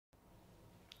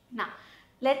Now,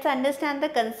 let's understand the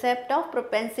concept of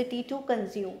propensity to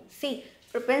consume. See,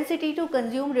 propensity to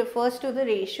consume refers to the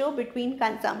ratio between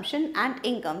consumption and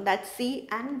income, that's C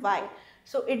and Y.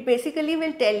 So, it basically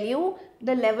will tell you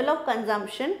the level of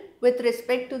consumption with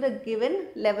respect to the given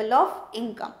level of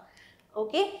income.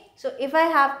 Okay, so if I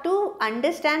have to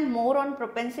understand more on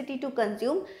propensity to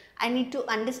consume, I need to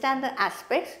understand the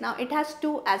aspects. Now, it has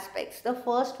two aspects. The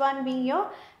first one being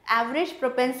your average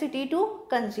propensity to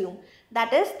consume,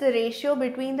 that is the ratio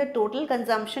between the total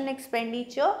consumption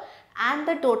expenditure and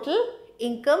the total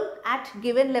income at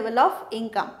given level of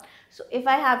income. So, if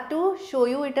I have to show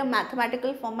you it a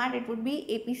mathematical format, it would be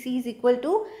APC is equal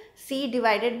to C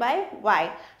divided by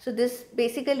Y. So, this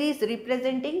basically is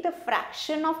representing the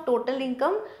fraction of total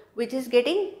income which is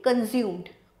getting consumed.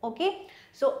 Okay.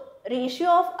 So, ratio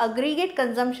of aggregate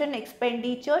consumption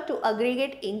expenditure to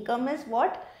aggregate income is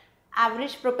what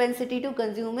average propensity to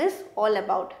consume is all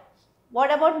about.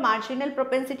 What about marginal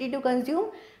propensity to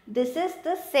consume? This is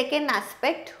the second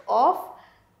aspect of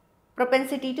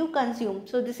propensity to consume.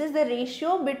 So, this is the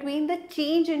ratio between the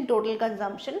change in total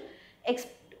consumption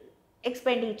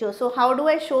expenditure. So, how do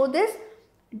I show this?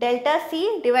 Delta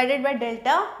C divided by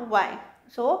delta Y.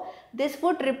 So, this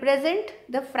would represent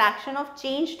the fraction of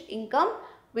changed income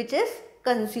which is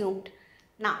consumed.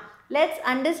 Now, let's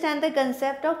understand the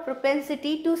concept of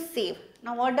propensity to save.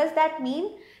 Now, what does that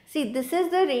mean? See, this is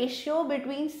the ratio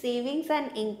between savings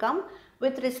and income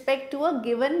with respect to a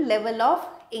given level of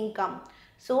income.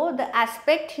 So, the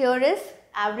aspect here is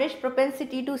average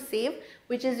propensity to save,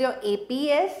 which is your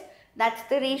APS. That's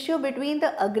the ratio between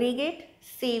the aggregate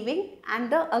saving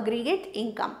and the aggregate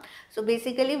income. So,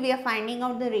 basically we are finding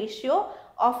out the ratio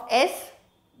of S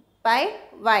by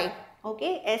Y.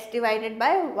 Okay, S divided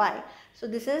by Y. So,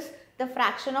 this is the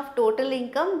fraction of total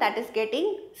income that is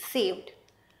getting saved.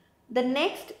 The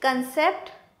next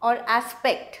concept or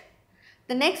aspect,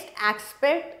 the next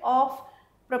aspect of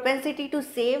propensity to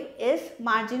save is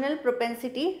marginal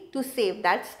propensity to save,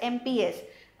 that's MPS,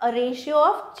 a ratio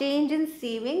of change in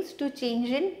savings to change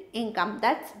in income,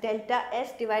 that's delta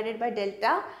S divided by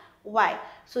delta Y.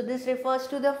 So, this refers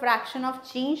to the fraction of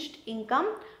changed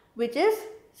income which is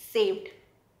saved.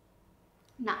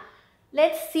 Now,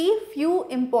 let's see few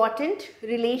important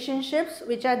relationships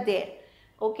which are there.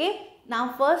 Okay.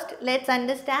 Now, first let's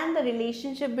understand the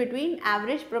relationship between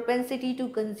average propensity to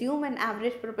consume and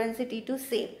average propensity to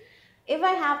save. If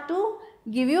I have to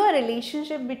give you a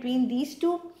relationship between these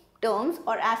two terms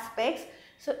or aspects,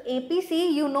 so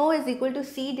APC you know is equal to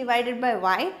C divided by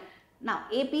Y. Now,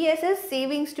 APS is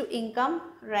savings to income,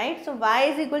 right? So, Y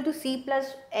is equal to C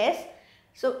plus S.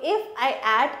 So, if I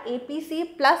add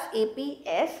APC plus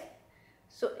APS,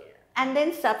 so and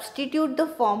then substitute the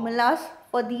formulas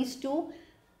for these two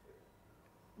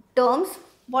terms,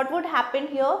 what would happen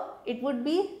here? It would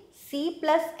be C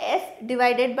plus S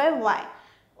divided by Y.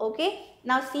 Okay.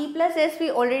 Now, C plus S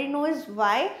we already know is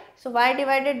Y. So, Y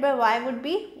divided by Y would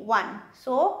be 1.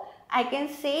 So, I can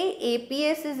say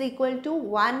APS is equal to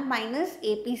 1 minus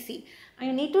APC. Now,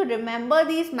 you need to remember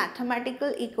these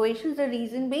mathematical equations, the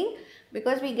reason being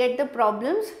because we get the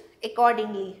problems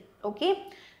accordingly. Okay.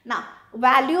 Now,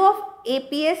 value of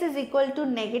APS is equal to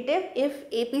negative if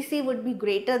APC would be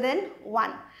greater than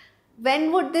 1.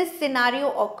 When would this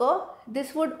scenario occur?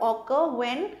 This would occur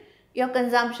when your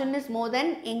consumption is more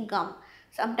than income.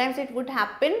 Sometimes it would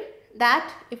happen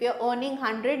that if you are earning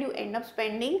 100, you end up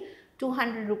spending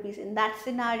 200 rupees. In that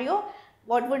scenario,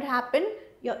 what would happen?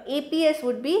 Your APS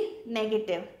would be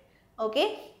negative.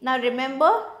 Okay. Now,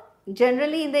 remember,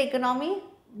 generally in the economy,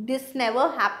 this never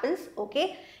happens.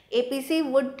 Okay. APC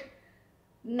would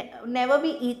never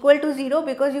be equal to 0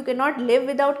 because you cannot live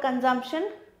without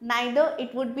consumption. Neither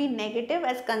it would be negative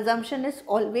as consumption is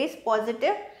always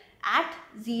positive at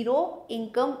 0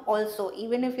 income also.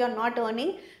 Even if you are not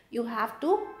earning, you have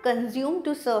to consume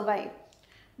to survive.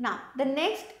 Now, the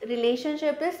next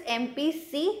relationship is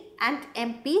MPC and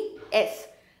MPS.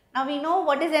 Now, we know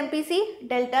what is MPC?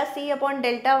 Delta C upon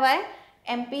delta Y.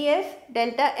 MPS,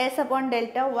 delta S upon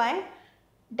delta Y.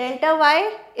 Delta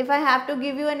Y, if I have to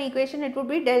give you an equation, it would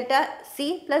be delta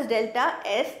C plus delta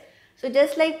S. So,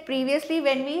 just like previously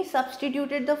when we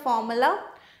substituted the formula,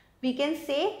 we can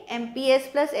say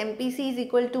MPS plus MPC is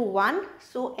equal to 1.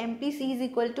 So, MPC is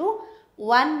equal to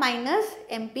 1 minus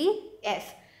MPS.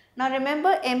 Now,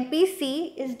 remember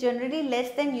MPC is generally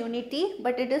less than unity,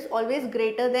 but it is always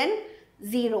greater than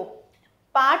 0.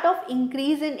 Part of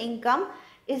increase in income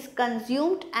is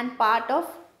consumed and part of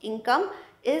income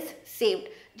is saved.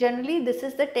 Generally, this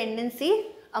is the tendency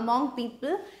among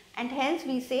people, and hence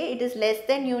we say it is less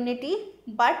than unity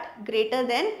but greater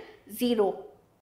than 0.